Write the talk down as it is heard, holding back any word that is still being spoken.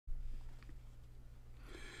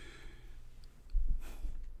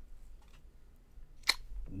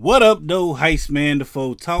What up, though, Heist Man the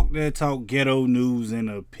Foe? Talk that talk, ghetto news and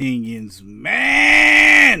opinions,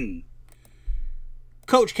 man.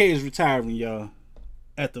 Coach K is retiring, y'all.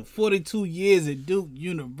 After 42 years at Duke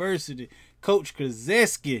University, Coach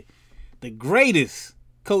Krzyzewski, the greatest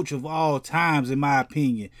coach of all times, in my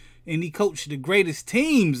opinion. And he coached the greatest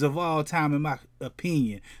teams of all time, in my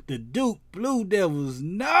opinion. The Duke Blue Devils.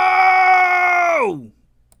 No!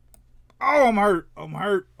 Oh, I'm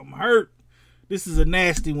hurt. This is a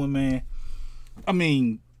nasty one, man. I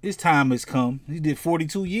mean, his time has come. He did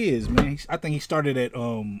 42 years, man. I think he started at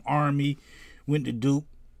Army, went to Duke.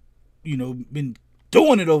 You know, been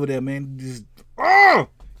doing it over there, man. Just,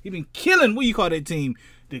 he been killing, what you call that team?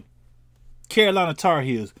 The Carolina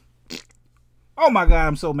Tarheels. Oh, my God,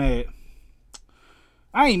 I'm so mad.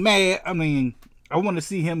 I ain't mad. I mean, I want to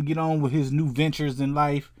see him get on with his new ventures in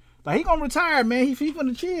life. Like, he gonna retire, man. He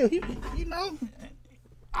gonna chill. You know.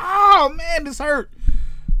 Oh, man, this hurt.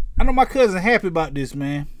 I know my cousin happy about this,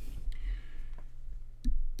 man.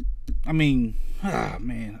 I mean,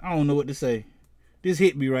 man, I don't know what to say. This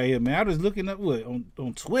hit me right here, man. I was looking up what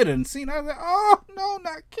on Twitter and seen. I was like, oh no,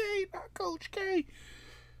 not K, not Coach K.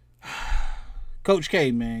 Coach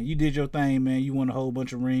K, man, you did your thing, man. You won a whole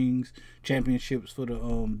bunch of rings, championships for the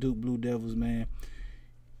Duke Blue Devils, man.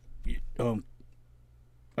 I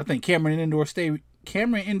think Cameron Indoor Stadium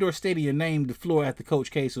named the floor after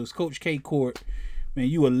Coach K, so it's Coach K Court. Man,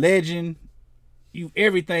 you a legend. You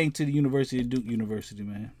everything to the University of Duke University,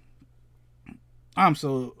 man. I'm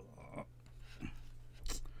sad,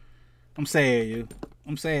 yo.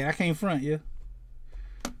 I'm sad. I can't front, yo.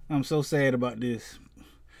 I'm so sad about this.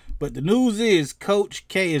 But the news is Coach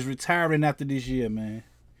K is retiring after this year, man.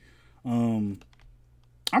 I'm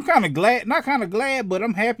kind of glad, not kind of glad, but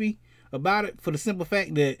I'm happy about it for the simple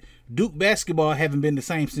fact that Duke basketball haven't been the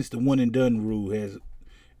same since the one and done rule has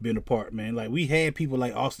been apart, man. Like, we had people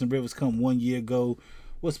like Austin Rivers come 1 year ago.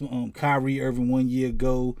 What's Kyrie Irving 1 year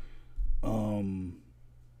ago. Jabari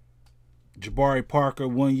Parker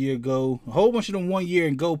 1 year ago. A whole bunch of them 1 year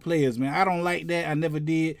and go players, man. I don't like that. I never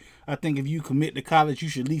did. I think if you commit to college, you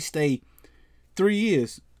should at least stay 3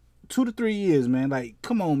 years. 2 to 3 years, man. Like,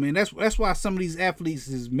 come on, man. That's why some of these athletes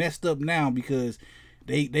is messed up now, because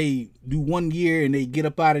they do 1 year and they get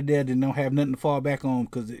up out of there, then don't have nothing to fall back on,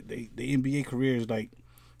 because the NBA career is like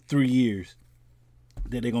 3 years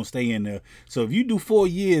that they're going to stay in there. So if you do 4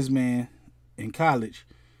 years, man, in college,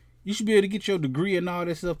 you should be able to get your degree and all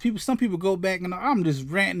that stuff. Some people go back and I'm just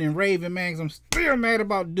ranting and raving, man, because I'm still mad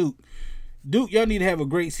about Duke. Duke, y'all need to have a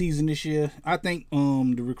great season this year. I think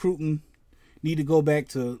the recruiting need to go back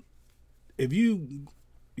to, if you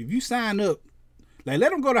sign up, like,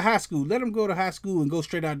 let them go to high school. Let them go to high school and go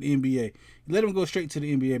straight out to the NBA. Let them go straight to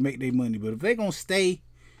the NBA, make their money. But if they're going to stay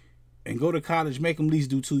and go to college, make them at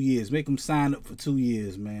least do 2 years. Make them sign up for 2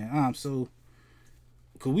 years, man.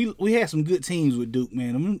 Because we had some good teams with Duke,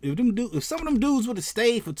 man. If some of them dudes would have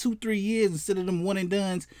stayed for 2-3 years instead of them one and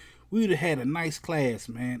dones, we would have had a nice class,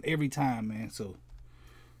 man, every time, man. So,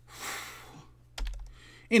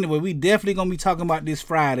 anyway, we definitely going to be talking about this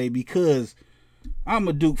Friday, because I'm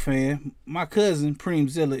a Duke fan. My cousin, Preem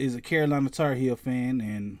Zilla, is a Carolina Tar Heel fan,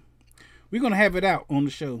 and we're going to have it out on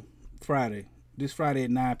the show Friday. This Friday at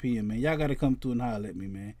 9 p.m., man. Y'all got to come through and holler at me,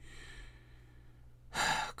 man.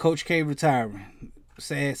 Coach K retiring.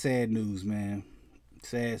 Sad news, man.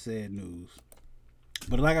 Sad news.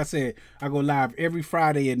 But like I said, I go live every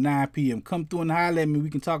Friday at 9 p.m. Come through and holler at me. We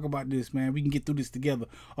can talk about this, man. We can get through this together.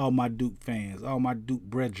 All my Duke fans, all my Duke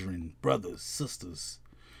brethren, brothers, sisters,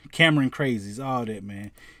 Cameron crazies, all that, man.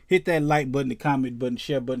 Hit that like button, the comment button,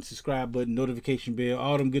 share button, subscribe button, notification bell,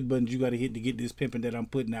 all them good buttons you got to hit to get this pimping that I'm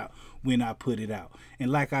putting out when I put it out.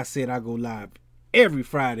 And like I said, I go live every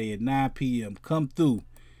Friday at 9 p.m. Come through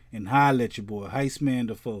and holler at your boy, Heist Man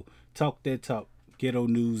the Foe. Talk that talk, ghetto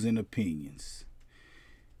news and opinions.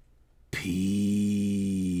 Peace.